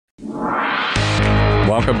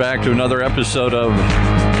Welcome back to another episode of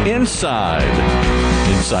Inside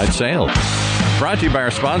Sales, brought to you by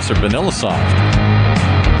our sponsor,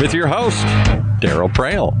 VanillaSoft, with your host, Daryl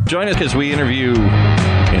Praill. Join us as we interview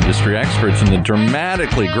industry experts in the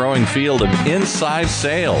dramatically growing field of inside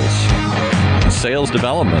sales and sales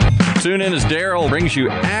development. Tune in as Daryl brings you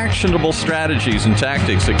actionable strategies and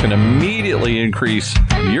tactics that can immediately increase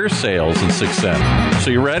your sales and success.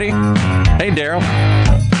 So you ready? Hey, Daryl.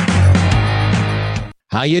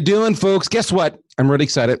 How you doing, folks? Guess what? I'm really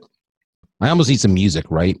excited. I almost need some music,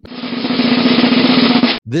 right?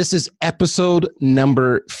 This is episode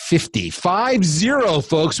number 50. 50,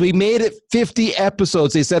 folks. We made it 50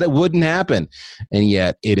 episodes. They said it wouldn't happen. And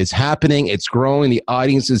yet it is happening. It's growing. The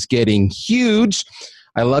audience is getting huge.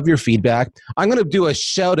 I love your feedback. I'm going to do a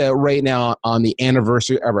shout out right now on the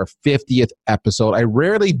anniversary of our 50th episode. I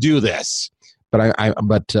rarely do this.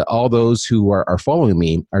 But all those who are following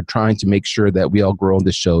me are trying to make sure that we all grow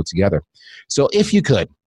this show together. So if you could,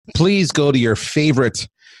 please go to your favorite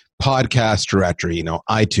podcast directory,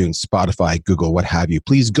 iTunes, Spotify, Google, what have you.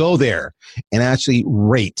 Please go there and actually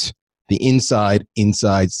rate the Inside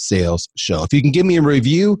Sales Show. If you can give me a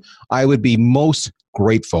review, I would be most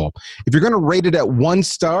grateful. If you're going to rate it at 1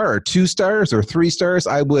 star or 2 stars or 3 stars,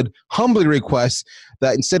 I would humbly request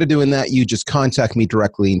that instead of doing that, you just contact me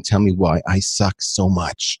directly and tell me why I suck so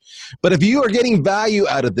much. But if you are getting value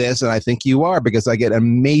out of this, and I think you are because I get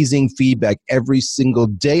amazing feedback every single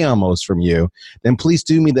day almost from you, then please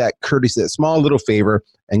do me that courtesy, that small little favor,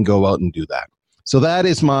 and go out and do that. So that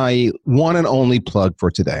is my one and only plug for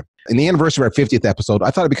today. In the anniversary of our 50th episode,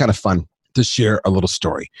 I thought it'd be kind of fun to share a little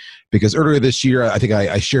story. Because earlier this year, I think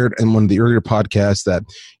I shared in one of the earlier podcasts that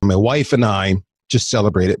my wife and I just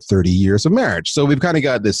celebrated 30 years of marriage. So we've kind of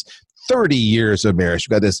got this 30 years of marriage.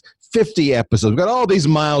 We've got this 50 episodes. We've got all these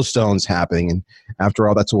milestones happening. And after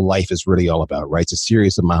all, that's what life is really all about, right? It's a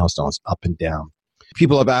series of milestones up and down.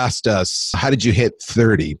 People have asked us, how did you hit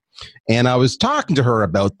 30? And I was talking to her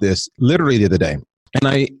about this literally the other day.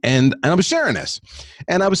 And I was sharing this.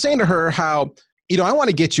 And I was saying to her how, I want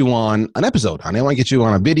to get you on an episode, honey. I want to get you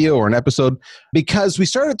on a video or an episode because we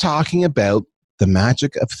started talking about the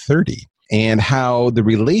magic of 30 and how the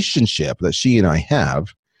relationship that she and I have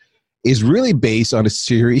is really based on a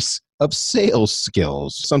series of sales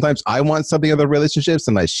skills. Sometimes I want something out of the relationship.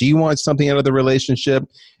 Sometimes she wants something out of the relationship.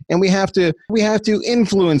 And we have to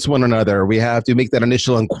influence one another. We have to make that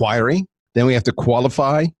initial inquiry. Then we have to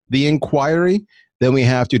qualify the inquiry. Then we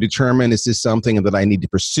have to determine, is this something that I need to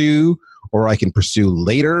pursue or I can pursue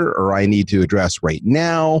later or I need to address right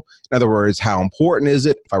now? In other words, how important is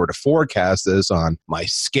it if I were to forecast this on my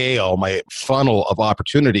scale, my funnel of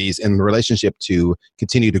opportunities in the relationship to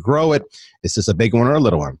continue to grow it? Is this a big one or a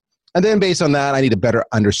little one? And then based on that, I need to better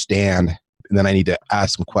understand. And then I need to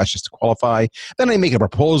ask some questions to qualify. Then I make a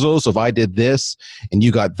proposal. So if I did this and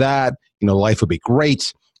you got that, life would be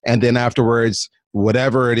great. And then afterwards,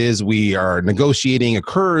 whatever it is we are negotiating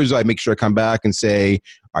occurs, I make sure I come back and say,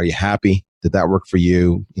 are you happy? Did that work for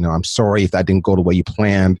you? I'm sorry if that didn't go the way you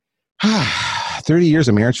planned. 30 years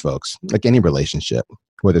of marriage, folks, like any relationship,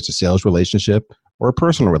 whether it's a sales relationship or a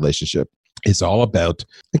personal relationship, it's all about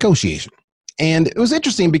negotiation. And it was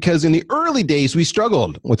interesting because in the early days, we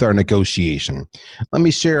struggled with our negotiation. Let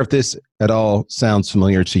me share if this at all sounds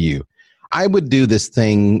familiar to you. I would do this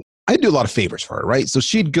thing. I do a lot of favors for her, right? So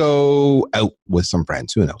she'd go out with some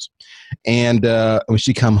friends, who knows? And when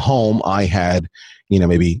she'd come home, I had,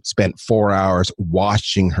 maybe spent 4 hours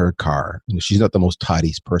washing her car. She's not the most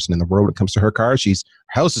tidiest person in the world when it comes to her car. Her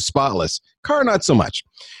house is spotless. Car, not so much.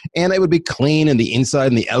 And it would be clean in the inside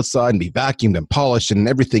and the outside and be vacuumed and polished and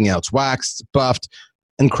everything else, waxed, buffed,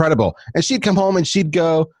 incredible. And she'd come home and she'd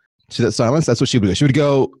go, see that silence? That's what she would do. She would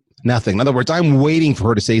go, nothing. In other words, I'm waiting for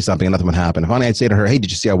her to say something and nothing would happen. Finally, I'd say to her, hey,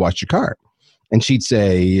 did you see I washed your car? And she'd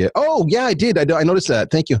say, oh, yeah, I did. I noticed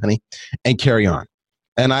that. Thank you, honey. And carry on.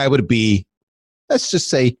 And I would be, let's just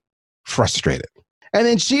say, frustrated. And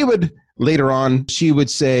then she would, later on, she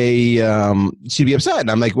would say, she'd be upset.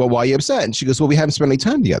 And I'm like, well, why are you upset? And she goes, well, we haven't spent any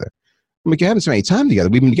time together. I'm like, you haven't spent any time together.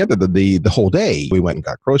 We've been together the whole day. We went and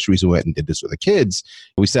got groceries. We went and did this with the kids.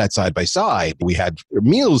 We sat side by side. We had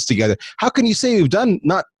meals together. How can you say we've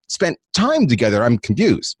not spent time together? I'm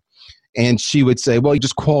confused. And she would say, well,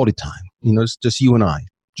 just quality time. It's just you and I.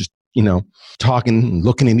 Just, talking,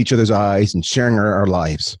 looking in each other's eyes and sharing our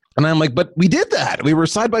lives. And I'm like, but we did that. We were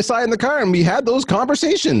side by side in the car and we had those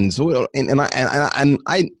conversations. And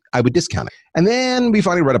I would discount it. And then we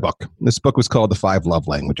finally read a book. This book was called The 5 Love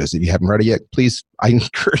Languages. If you haven't read it yet, please, I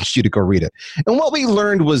encourage you to go read it. And what we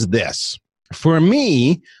learned was this. For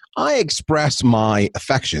me, I express my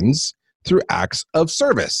affections through acts of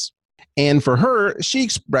service. And for her, she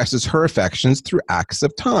expresses her affections through acts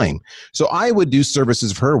of time. So I would do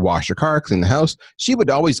services for her, wash her car, clean the house. She would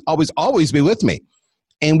always be with me.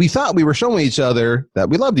 And we thought we were showing each other that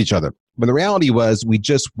we loved each other. But the reality was we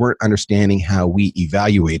just weren't understanding how we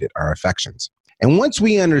evaluated our affections. And once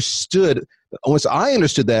I understood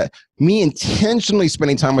that me intentionally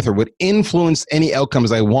spending time with her would influence any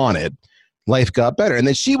outcomes I wanted, life got better. And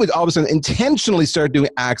then she would all of a sudden intentionally start doing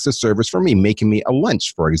acts of service for me, making me a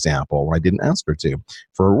lunch, for example, when I didn't ask her to,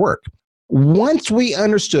 for her work. Once we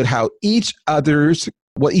understood what each other's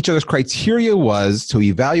criteria was to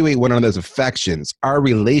evaluate one another's affections, our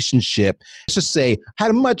relationship, let's just say, had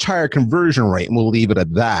a much higher conversion rate, and we'll leave it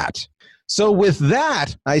at that. So with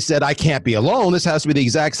that, I said, I can't be alone. This has to be the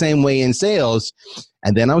exact same way in sales.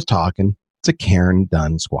 And then I was talking to Karen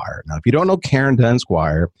Dunn-Squire. Now, if you don't know Karen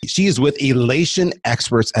Dunn-Squire, she is with Elation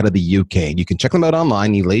Experts out of the UK. You can check them out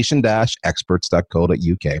online,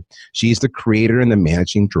 elation-experts.co.uk. She's the creator and the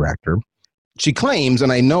managing director. She claims,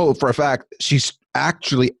 and I know for a fact, she's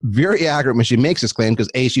actually very accurate when she makes this claim because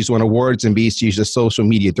A, she's won awards, and B, she's a social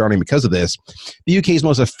media darling because of this. The UK's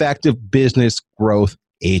most effective business growth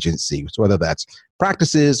agency. So whether that's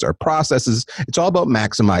practices or processes, it's all about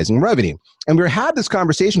maximizing revenue. And we had this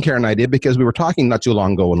conversation, Karen and I did, because we were talking not too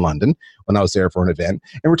long ago in London when I was there for an event,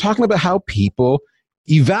 and we're talking about how people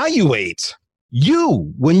evaluate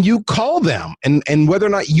you when you call them and whether or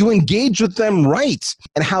not you engage with them right,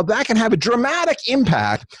 and how that can have a dramatic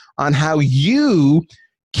impact on how you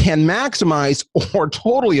can maximize or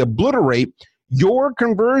totally obliterate your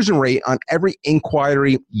conversion rate on every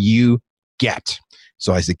inquiry you get.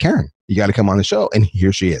 So I said, Karen, you got to come on the show. And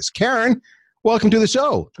here she is. Karen, welcome to the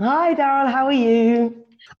show. Hi, Daryl. How are you?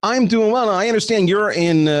 I'm doing well. I understand you're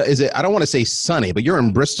in, I don't want to say sunny, but you're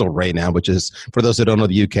in Bristol right now, which is, for those that don't know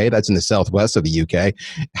the UK, that's in the southwest of the UK.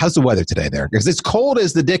 How's the weather today there? Because it's cold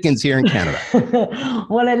as the dickens here in Canada.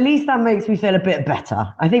 Well, at least that makes me feel a bit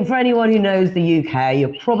better. I think for anyone who knows the UK,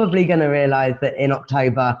 you're probably going to realize that in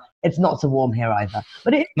October, it's not so warm here either.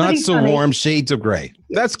 But it's not so sunny. Warm, shades of gray.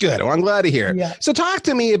 That's good. Well, I'm glad to hear it. Yeah. So talk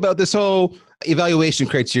to me about this whole evaluation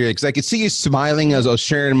criteria, because I could see you smiling as I was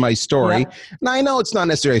sharing my story. Yeah. Now, I know it's not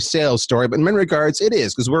necessarily a sales story, but in many regards it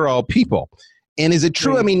is, because we're all people. And is it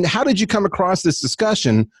true? I mean, how did you come across this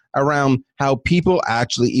discussion around how people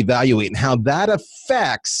actually evaluate and how that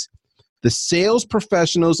affects the sales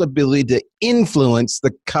professional's ability to influence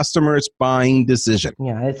the customer's buying decision?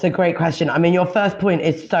 Yeah, it's a great question. I mean, your first point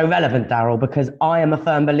is so relevant, Daryl, because I am a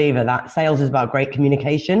firm believer that sales is about great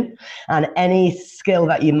communication, and any skill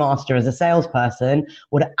that you master as a salesperson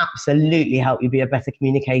would absolutely help you be a better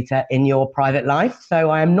communicator in your private life.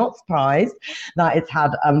 So I am not surprised that it's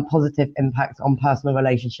had a positive impact on personal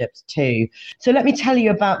relationships too. So let me tell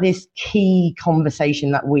you about this key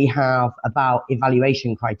conversation that we have about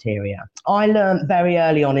evaluation criteria. I learned very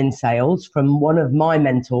early on in sales from one of my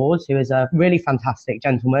mentors, who is a really fantastic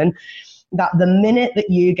gentleman, that the minute that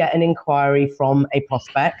you get an inquiry from a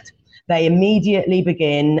prospect, they immediately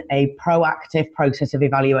begin a proactive process of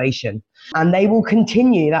evaluation. And they will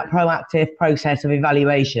continue that proactive process of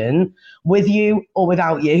evaluation with you or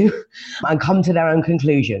without you and come to their own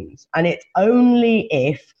conclusions. And it's only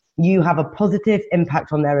if you have a positive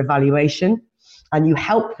impact on their evaluation and you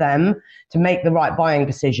help them to make the right buying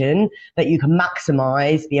decision that you can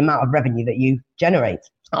maximize the amount of revenue that you generate.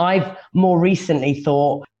 I've more recently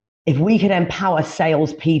thought, if we could empower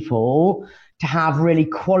salespeople to have really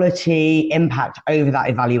quality impact over that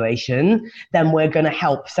evaluation, then we're going to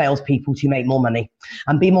help salespeople to make more money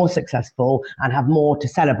and be more successful and have more to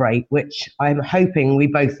celebrate, which I'm hoping we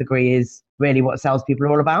both agree is really what salespeople are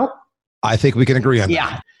all about. I think we can agree on that.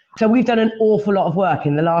 Yeah. So we've done an awful lot of work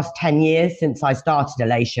in the last 10 years since I started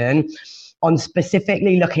Elation on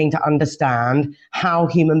specifically looking to understand how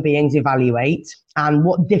human beings evaluate and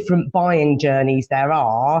what different buying journeys there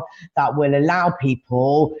are that will allow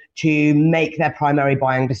people to make their primary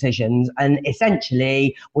buying decisions. And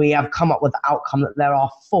essentially, we have come up with the outcome that there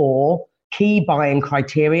are 4 key buying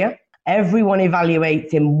criteria. Everyone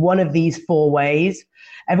evaluates in one of these 4 ways.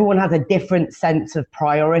 Everyone has a different sense of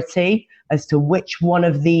priority as to which one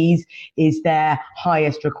of these is their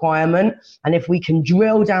highest requirement. And if we can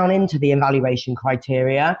drill down into the evaluation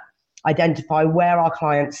criteria, identify where our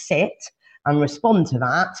clients sit and respond to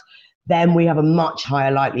that, then we have a much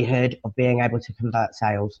higher likelihood of being able to convert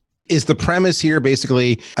sales. Is the premise here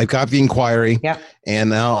basically, I've got the inquiry, and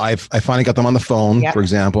now I finally got them on the phone, for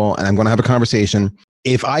example, and I'm going to have a conversation.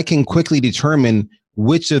 If I can quickly determine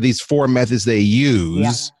which of these 4 methods they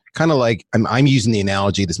use, kind of like, I'm using the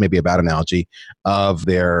analogy, this may be a bad analogy, of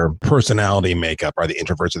their personality makeup. Are the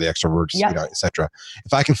introverts or the extroverts, Yep. et cetera.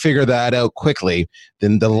 If I can figure that out quickly,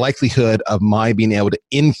 then the likelihood of my being able to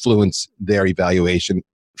influence their evaluation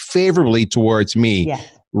favorably towards me Yes.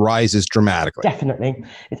 rises dramatically. Definitely.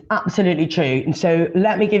 It's absolutely true. And so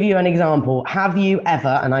let me give you an example. Have you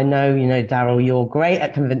ever, and I know, Daryl, you're great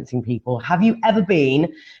at convincing people. Have you ever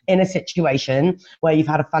been in a situation where you've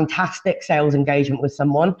had a fantastic sales engagement with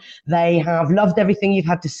someone? They have loved everything you've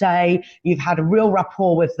had to say. You've had a real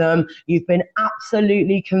rapport with them. You've been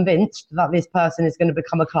absolutely convinced that this person is going to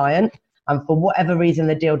become a client. And for whatever reason,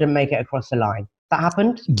 the deal didn't make it across the line. That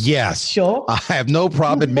happened? Yes. Sure. I have no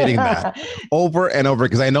problem admitting that over and over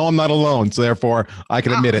because I know I'm not alone. So therefore, I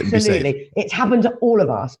can admit it and be safe. Absolutely. It's happened to all of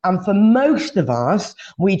us. And for most of us,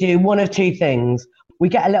 we do one of two things. We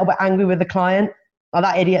get a little bit angry with the client. Oh,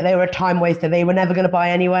 that idiot, they were a time waster. They were never going to buy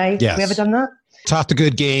anyway. Yes. Have we ever done that? Talked a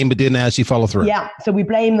good game, but didn't actually follow through. Yeah. So we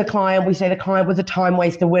blame the client. We say the client was a time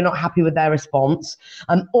waster. We're not happy with their response.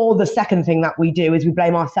 Or the second thing that we do is we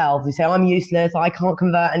blame ourselves. We say, I'm useless. I can't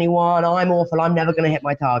convert anyone. I'm awful. I'm never going to hit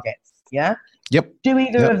my targets. Yeah. Yep. Do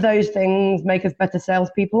either of those things make us better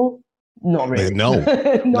salespeople? Not really. No.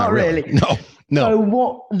 Not really. No. So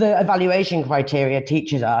what the evaluation criteria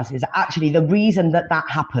teaches us is actually the reason that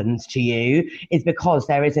happens to you is because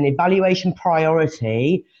there is an evaluation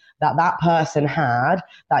priority that person had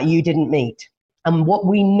that you didn't meet. And what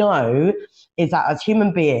we know is that as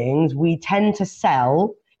human beings, we tend to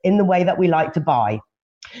sell in the way that we like to buy.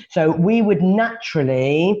 So we would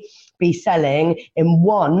naturally be selling in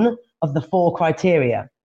one of the 4 criteria.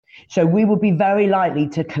 So we would be very likely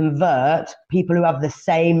to convert people who have the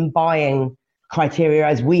same buying criteria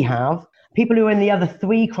as we have. People who are in the other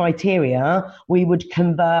 3 criteria, we would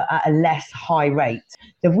convert at a less high rate.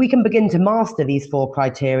 So if we can begin to master these 4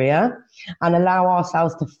 criteria and allow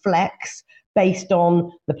ourselves to flex based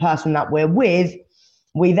on the person that we're with,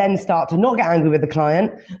 we then start to not get angry with the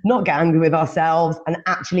client, not get angry with ourselves, and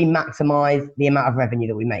actually maximize the amount of revenue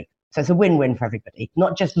that we make. So it's a win-win for everybody,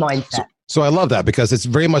 not just mindset. So I love that because it's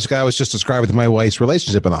very much like I was just describing with my wife's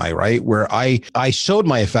relationship and I, right? Where I showed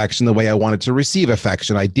my affection the way I wanted to receive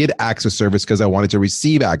affection. I did acts of service because I wanted to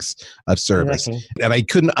receive acts of service. Exactly. And I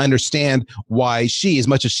couldn't understand why she, as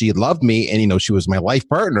much as she loved me and, she was my life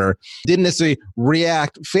partner, didn't necessarily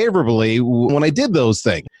react favorably when I did those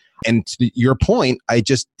things. And to your point, I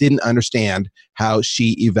just didn't understand how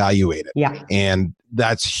she evaluated. Yeah. And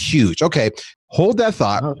that's huge. Okay. Hold that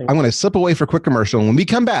thought. I'm going to slip away for a quick commercial. And when we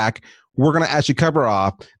come back, we're going to actually cover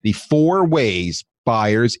off the 4 ways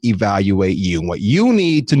buyers evaluate you and what you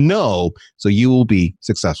need to know so you will be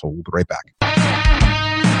successful. We'll be right back.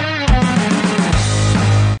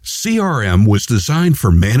 CRM was designed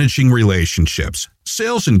for managing relationships.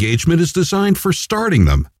 Sales engagement is designed for starting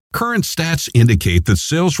them. Current stats indicate that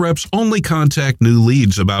sales reps only contact new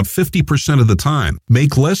leads about 50% of the time,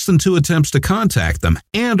 make less than 2 attempts to contact them,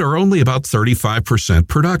 and are only about 35%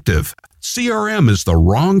 productive. CRM is the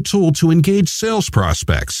wrong tool to engage sales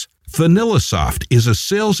prospects. VanillaSoft is a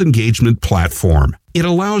sales engagement platform. It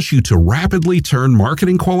allows you to rapidly turn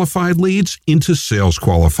marketing qualified leads into sales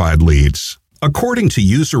qualified leads. According to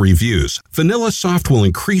user reviews, VanillaSoft will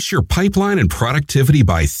increase your pipeline and productivity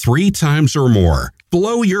by 3 times or more.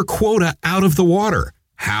 Blow your quota out of the water.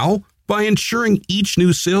 How? By ensuring each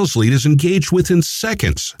new sales lead is engaged within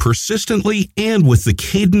seconds, persistently, and with the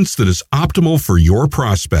cadence that is optimal for your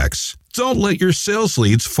prospects. Don't let your sales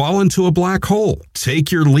leads fall into a black hole.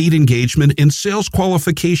 Take your lead engagement and sales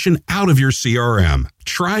qualification out of your CRM.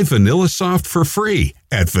 Try VanillaSoft for free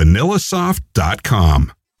at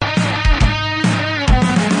vanillasoft.com.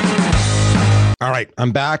 All right,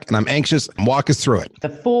 I'm back and I'm anxious. Walk us through it. The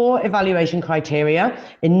 4 evaluation criteria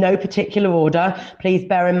in no particular order. Please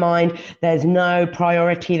bear in mind, there's no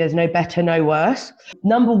priority, there's no better, no worse.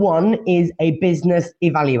 Number 1 is a business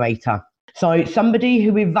evaluator. So somebody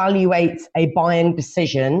who evaluates a buying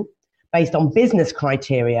decision based on business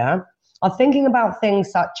criteria are thinking about things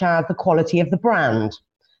such as the quality of the brand,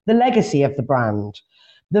 the legacy of the brand,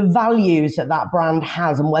 the values that brand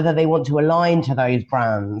has and whether they want to align to those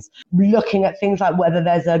brands, looking at things like whether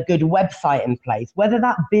there's a good website in place, whether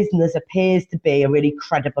that business appears to be a really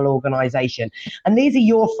credible organization. And these are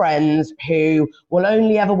your friends who will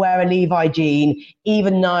only ever wear a Levi jean,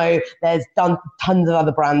 even though there's tons of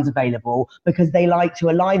other brands available, because they like to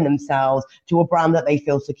align themselves to a brand that they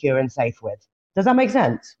feel secure and safe with. Does that make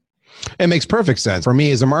sense? It makes perfect sense. For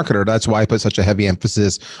me as a marketer, that's why I put such a heavy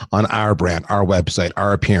emphasis on our brand, our website,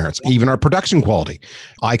 our appearance, even our production quality.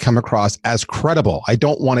 I come across as credible. I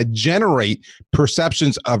don't want to generate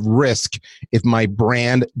perceptions of risk if my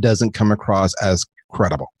brand doesn't come across as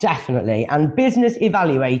credible. Definitely. And business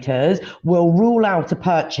evaluators will rule out a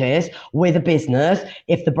purchase with a business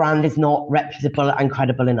if the brand is not reputable and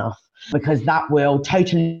credible enough, because that will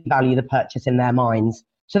totally value the purchase in their minds.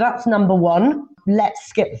 So that's number one. Let's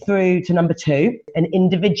skip through to number two, an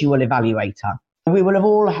individual evaluator. We will have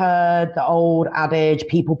all heard the old adage,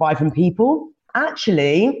 people buy from people.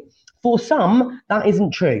 Actually, for some, that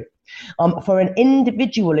isn't true. For an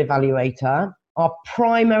individual evaluator, our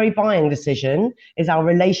primary buying decision is our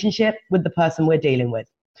relationship with the person we're dealing with.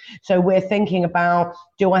 So we're thinking about,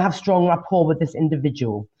 do I have strong rapport with this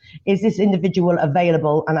individual? Is this individual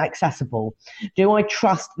available and accessible? Do I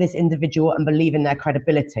trust this individual and believe in their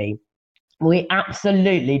credibility? We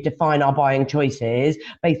absolutely define our buying choices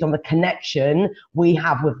based on the connection we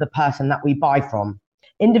have with the person that we buy from.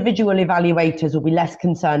 Individual evaluators will be less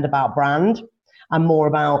concerned about brand and more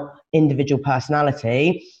about individual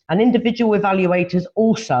personality. And individual evaluators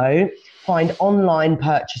also find online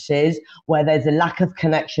purchases where there's a lack of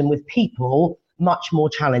connection with people much more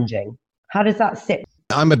challenging. How does that sit?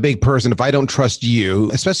 I'm a big person. If I don't trust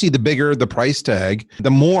you, especially the bigger the price tag,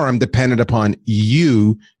 the more I'm dependent upon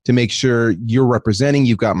you to make sure you're representing,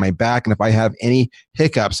 you've got my back. And if I have any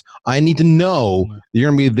hiccups, I need to know you're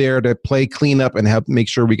going to be there to play cleanup and help make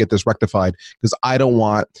sure we get this rectified, because I don't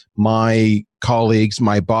want my colleagues,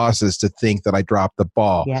 my bosses to think that I dropped the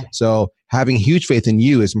ball. Yeah. So having huge faith in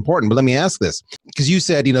you is important. But let me ask this, because you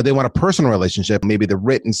said, they want a personal relationship. Maybe the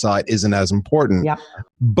written side isn't as important. Yeah.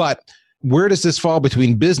 But where does this fall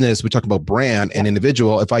between business? We talked about brand and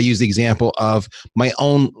individual. If I use the example of my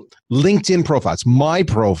own LinkedIn profile, it's my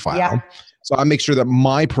profile. Yeah. So I make sure that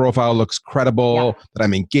my profile looks credible, that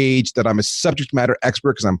I'm engaged, that I'm a subject matter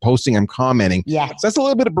expert because I'm posting, I'm commenting. Yes. So that's a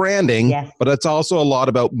little bit of branding, but it's also a lot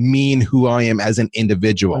about me and who I am as an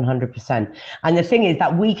individual. 100%. And the thing is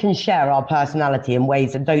that we can share our personality in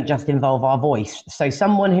ways that don't just involve our voice. So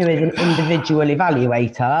someone who is an individual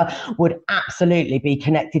evaluator would absolutely be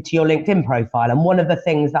connected to your LinkedIn profile. And one of the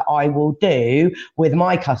things that I will do with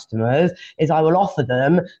my customers is I will offer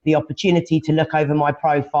them the opportunity to look over my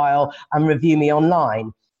profile and review me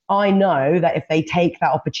online. I know that if they take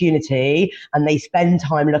that opportunity and they spend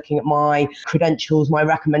time looking at my credentials, my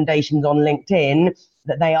recommendations on LinkedIn,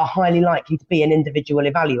 that they are highly likely to be an individual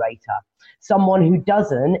evaluator. Someone who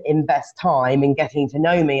doesn't invest time in getting to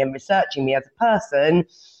know me and researching me as a person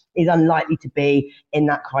is unlikely to be in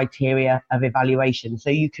that criteria of evaluation. So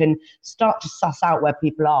you can start to suss out where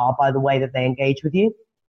people are by the way that they engage with you.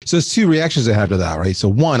 So there's two reactions I have to that, right? So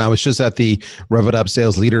one, I was just at the Rev It Up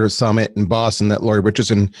Sales Leader Summit in Boston that Laurie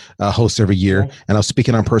Richardson hosts every year. And I was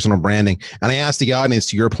speaking on personal branding. And I asked the audience,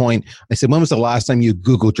 to your point, I said, when was the last time you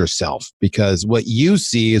Googled yourself? Because what you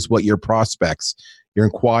see is what your prospects, your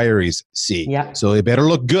inquiries see. Yeah. So it better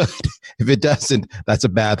look good. If it doesn't, that's a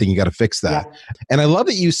bad thing. You got to fix that. Yeah. And I love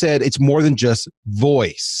that you said it's more than just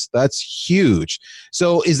voice. That's huge.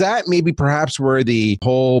 So is that maybe perhaps where the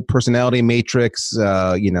whole personality matrix,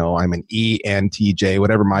 I'm an ENTJ,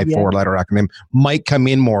 whatever my 4-letter acronym, might come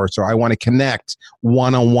in more. So I want to connect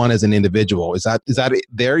one-on-one as an individual. Is that it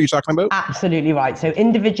there you're talking about? Absolutely right. So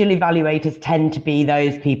individual evaluators tend to be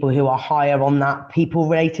those people who are higher on that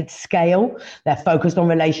people-related scale. They're focused on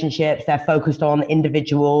relationships. They're focused on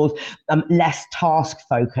individuals, less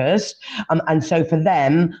task-focused. And so for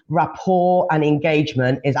them, rapport and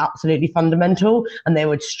engagement is absolutely fundamental. And they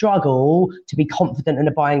would struggle to be confident in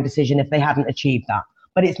a buying decision if they hadn't achieved that.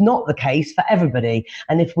 But it's not the case for everybody.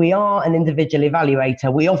 And if we are an individual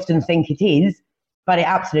evaluator, we often think it is, but it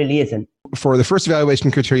absolutely isn't. For the first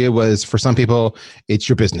evaluation criteria was, for some people, it's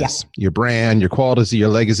your business, your brand, your quality, your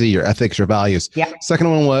legacy, your ethics, your values.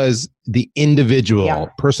 Second one was the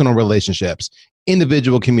individual, personal relationships,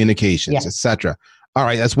 individual communications, etc. All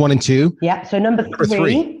right, that's 1 and 2. Yeah, so number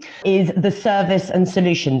three is the service and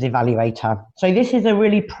solutions evaluator. So this is a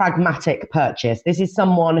really pragmatic purchase. This is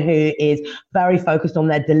someone who is very focused on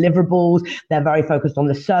their deliverables. They're very focused on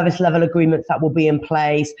the service level agreements that will be in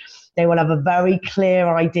place. They will have a very clear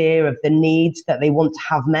idea of the needs that they want to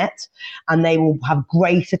have met, and they will have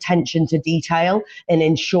great attention to detail in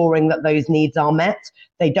ensuring that those needs are met.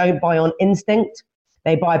 They don't buy on instinct.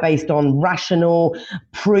 They buy based on rational,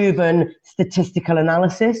 proven statistical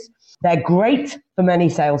analysis. They're great for many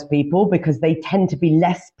salespeople because they tend to be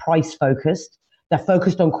less price focused. They're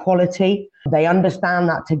focused on quality. They understand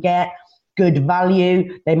that to get good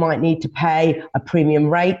value, they might need to pay a premium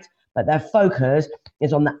rate, but their focus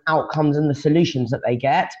is on the outcomes and the solutions that they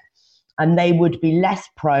get. And they would be less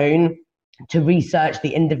prone to research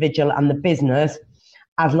the individual and the business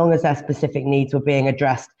as long as their specific needs were being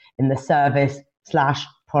addressed in the service/product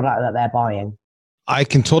that they're buying. I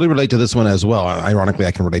can totally relate to this one as well. Ironically,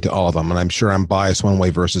 I can relate to all of them, and I'm sure I'm biased one way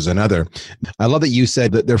versus another. I love that you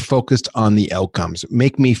said that they're focused on the outcomes.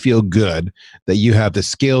 Make me feel good that you have the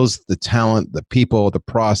skills, the talent, the people, the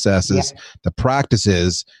processes, the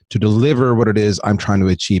practices to deliver what it is I'm trying to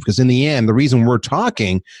achieve. Because in the end, the reason we're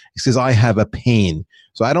talking is because I have a pain.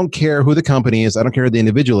 So I don't care who the company is. I don't care who the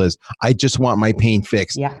individual is. I just want my pain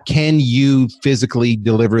fixed. Yeah. Can you physically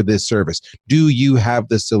deliver this service? Do you have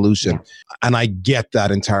the solution? Yeah. And I get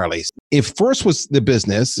that entirely. If first was the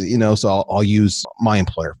business, so I'll use my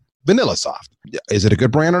employer, VanillaSoft. Is it a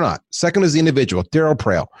good brand or not? Second is the individual, Daryl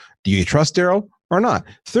Praill. Do you trust Daryl or not?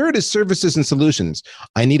 Third is services and solutions.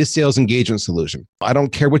 I need a sales engagement solution. I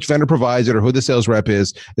don't care which vendor provides it or who the sales rep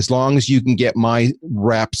is, as long as you can get my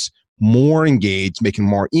reps more engaged, making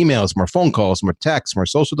more emails, more phone calls, more texts, more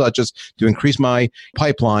social touches to increase my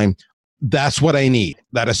pipeline. That's what I need.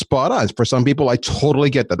 That is spot on. For some people, I totally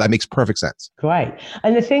get that. That makes perfect sense. Great.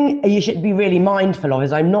 And the thing you should be really mindful of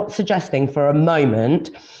is I'm not suggesting for a moment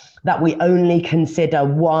that we only consider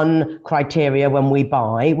one criteria when we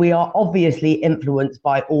buy. We are obviously influenced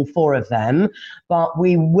by all four of them, but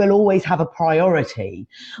we will always have a priority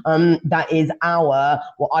that is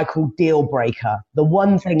what I call deal breaker. The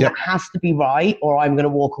one thing that has to be right, or I'm going to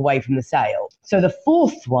walk away from the sale. So the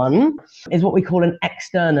fourth one is what we call an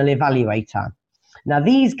external evaluator. Now,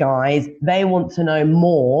 these guys, they want to know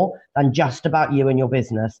more than just about you and your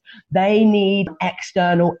business. They need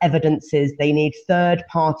external evidences. They need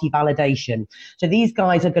third-party validation. So these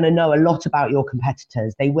guys are going to know a lot about your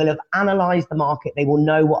competitors. They will have analyzed the market. They will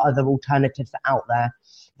know what other alternatives are out there.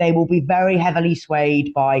 They will be very heavily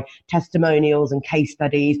swayed by testimonials and case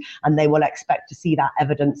studies, and they will expect to see that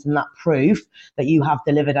evidence and that proof that you have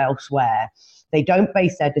delivered elsewhere. They don't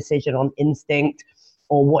base their decision on instinct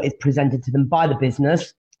or what is presented to them by the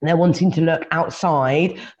business. They're wanting to look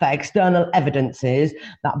outside for external evidences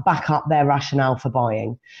that back up their rationale for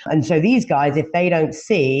buying. And so these guys, if they don't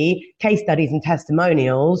see case studies and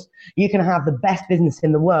testimonials, you can have the best business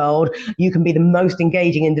in the world. You can be the most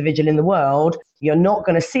engaging individual in the world. You're not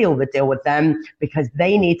going to seal the deal with them because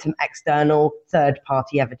they need some external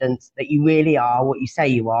third-party evidence that you really are what you say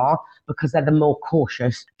you are, because they're the more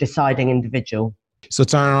cautious deciding individual. So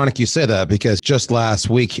it's ironic you say that, because just last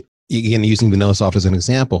week, again, using VanillaSoft as an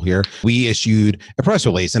example here, we issued a press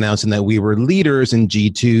release announcing that we were leaders in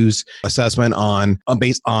G2's assessment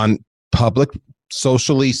based on public,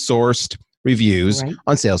 socially sourced reviews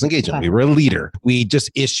on sales engagement. We were a leader. We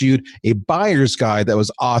just issued a buyer's guide that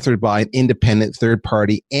was authored by an independent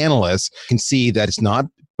third-party analyst. You can see that it's not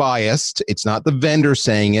biased. It's not the vendor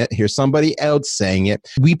saying it. Here's somebody else saying it.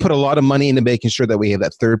 We put a lot of money into making sure that we have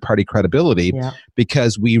that third-party credibility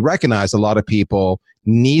because we recognize a lot of people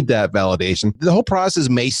need that validation. The whole process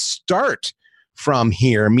may start from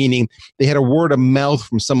here, meaning they had a word of mouth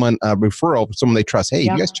from someone, a referral from someone they trust. Hey,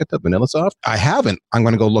 have you guys checked out VanillaSoft? I haven't. I'm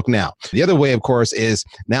going to go look now. The other way, of course, is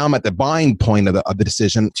now I'm at the buying point of the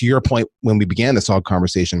decision. To your point, when we began this whole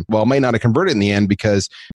conversation, well, it might not have converted in the end because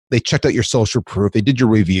they checked out your social proof, they did your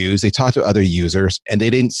reviews, they talked to other users, and they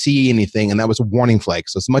didn't see anything, and that was a warning flag.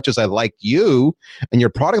 So as much as I liked you and your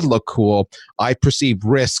product looked cool, I perceived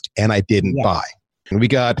risk and I didn't buy. And we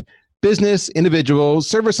got business, individual,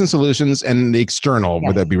 service and solutions, and the external,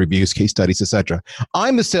 whether it be reviews, case studies, etc.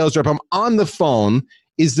 I'm the sales rep. I'm on the phone.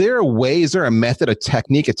 Is there a way, is there a method, a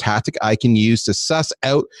technique, a tactic I can use to suss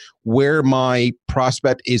out where my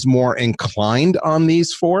prospect is more inclined on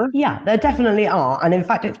these four? Yeah, there definitely are. And in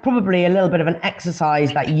fact, it's probably a little bit of an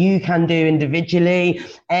exercise that you can do individually.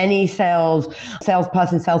 Any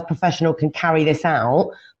salesperson, sales professional can carry this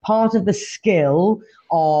out. Part of the skill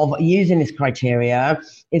of using this criteria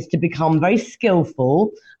is to become very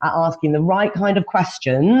skillful at asking the right kind of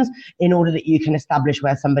questions in order that you can establish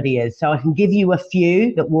where somebody is. So I can give you a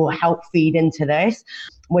few that will help feed into this.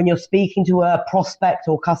 When you're speaking to a prospect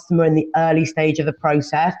or customer in the early stage of the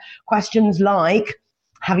process, questions like,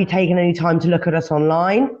 have you taken any time to look at us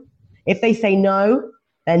online? If they say no,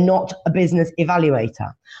 they're not a business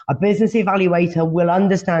evaluator. A business evaluator will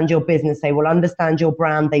understand your business. They will understand your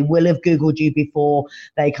brand. They will have Googled you before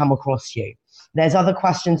they come across you. There's other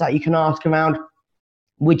questions that you can ask around,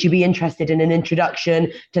 would you be interested in an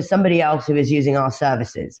introduction to somebody else who is using our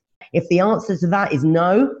services? If the answer to that is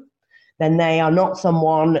no, then they are not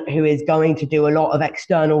someone who is going to do a lot of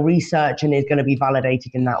external research and is going to be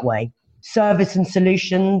validated in that way. Service and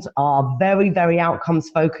solutions are very, very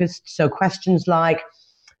outcomes focused. So questions like,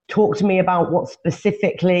 talk to me about what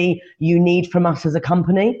specifically you need from us as a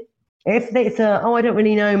company. If it's I don't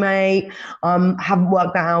really know, mate, haven't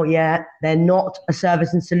worked that out yet, they're not a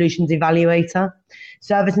service and solutions evaluator.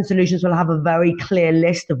 Service and solutions will have a very clear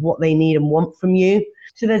list of what they need and want from you.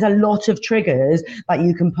 So there's a lot of triggers that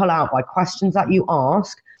you can pull out by questions that you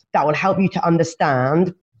ask that will help you to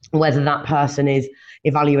understand whether that person is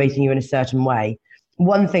evaluating you in a certain way.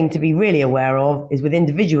 One thing to be really aware of is with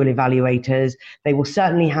individual evaluators, they will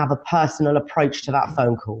certainly have a personal approach to that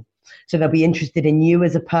phone call. So they'll be interested in you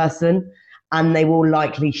as a person, and they will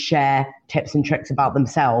likely share tips and tricks about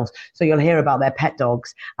themselves. So you'll hear about their pet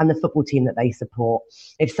dogs and the football team that they support.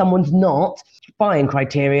 If someone's not buying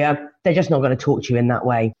criteria, they're just not going to talk to you in that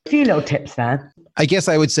way. A few little tips there. I guess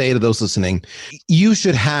I would say to those listening, you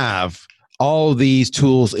should have all these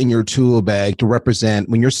tools in your tool bag to represent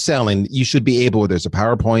when you're selling. You should be able, whether it's a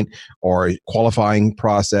PowerPoint or a qualifying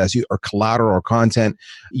process or collateral or content,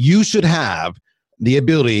 you should have the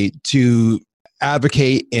ability to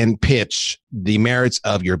advocate and pitch the merits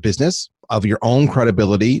of your business, of your own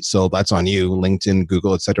credibility. So that's on you, LinkedIn,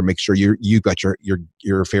 Google, et cetera. Make sure you've got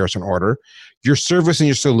your affairs in order. Your service and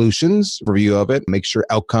your solutions, review of it. Make sure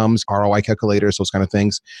outcomes, ROI calculators, those kind of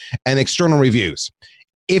things, and external reviews.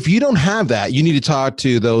 If you don't have that, you need to talk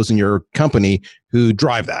to those in your company who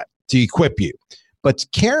drive that to equip you. But to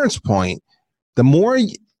Karen's point, the more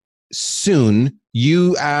soon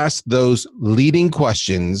you ask those leading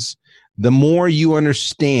questions, the more you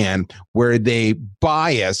understand where they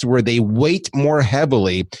bias, where they weight more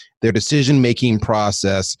heavily their decision-making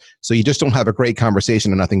process. So you just don't have a great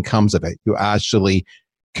conversation and nothing comes of it. You actually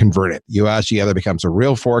convert it. You actually either becomes a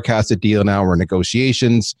real forecasted deal now or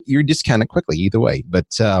negotiations. You're discounted quickly either way. But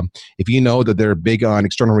if you know that they're big on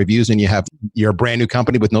external reviews and you're a brand new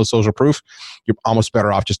company with no social proof, you're almost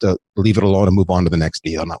better off just to leave it alone and move on to the next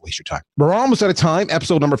deal and not waste your time. We're almost out of time.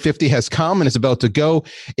 Episode number 50 has come and is about to go.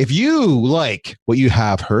 If you like what you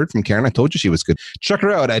have heard from Karen, I told you she was good. Check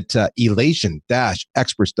her out at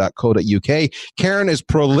elation-experts.co.uk. Karen is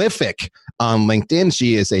prolific on LinkedIn.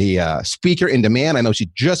 She is a speaker in demand. I know she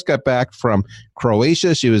just got back from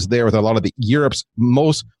Croatia. She was there with a lot of Europe's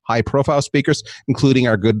most high-profile speakers, including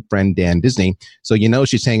our good friend Dan Disney. So you know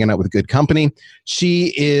she's hanging out with good company.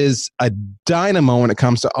 She is a dynamo when it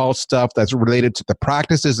comes to all stuff that's related to the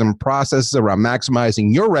practices and processes around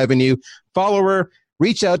maximizing your revenue. Follow her,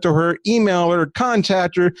 reach out to her, email her,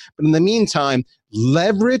 contact her. But in the meantime,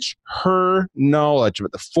 leverage her knowledge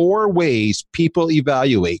about the 4 ways people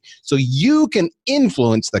evaluate so you can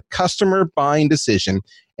influence the customer buying decision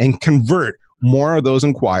and convert more of those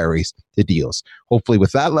inquiries to deals. Hopefully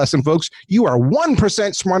with that lesson, folks, you are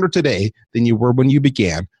 1% smarter today than you were when you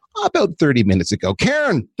began about 30 minutes ago.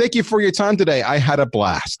 Karen, thank you for your time today. I had a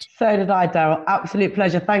blast. So did I, Daryl. Absolute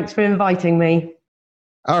pleasure. Thanks for inviting me.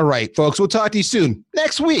 All right, folks, we'll talk to you soon.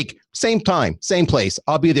 Next week, same time, same place.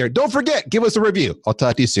 I'll be there. Don't forget, give us a review. I'll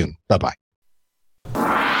talk to you soon. Bye-bye.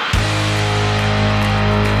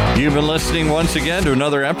 You've been listening once again to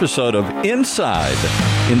another episode of Inside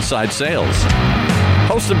Sales,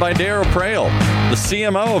 hosted by Daryl Praill, the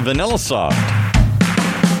CMO of VanillaSoft.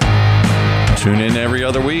 Tune in every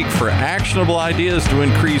other week for actionable ideas to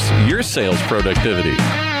increase your sales productivity.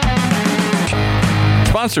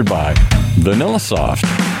 Sponsored by VanillaSoft.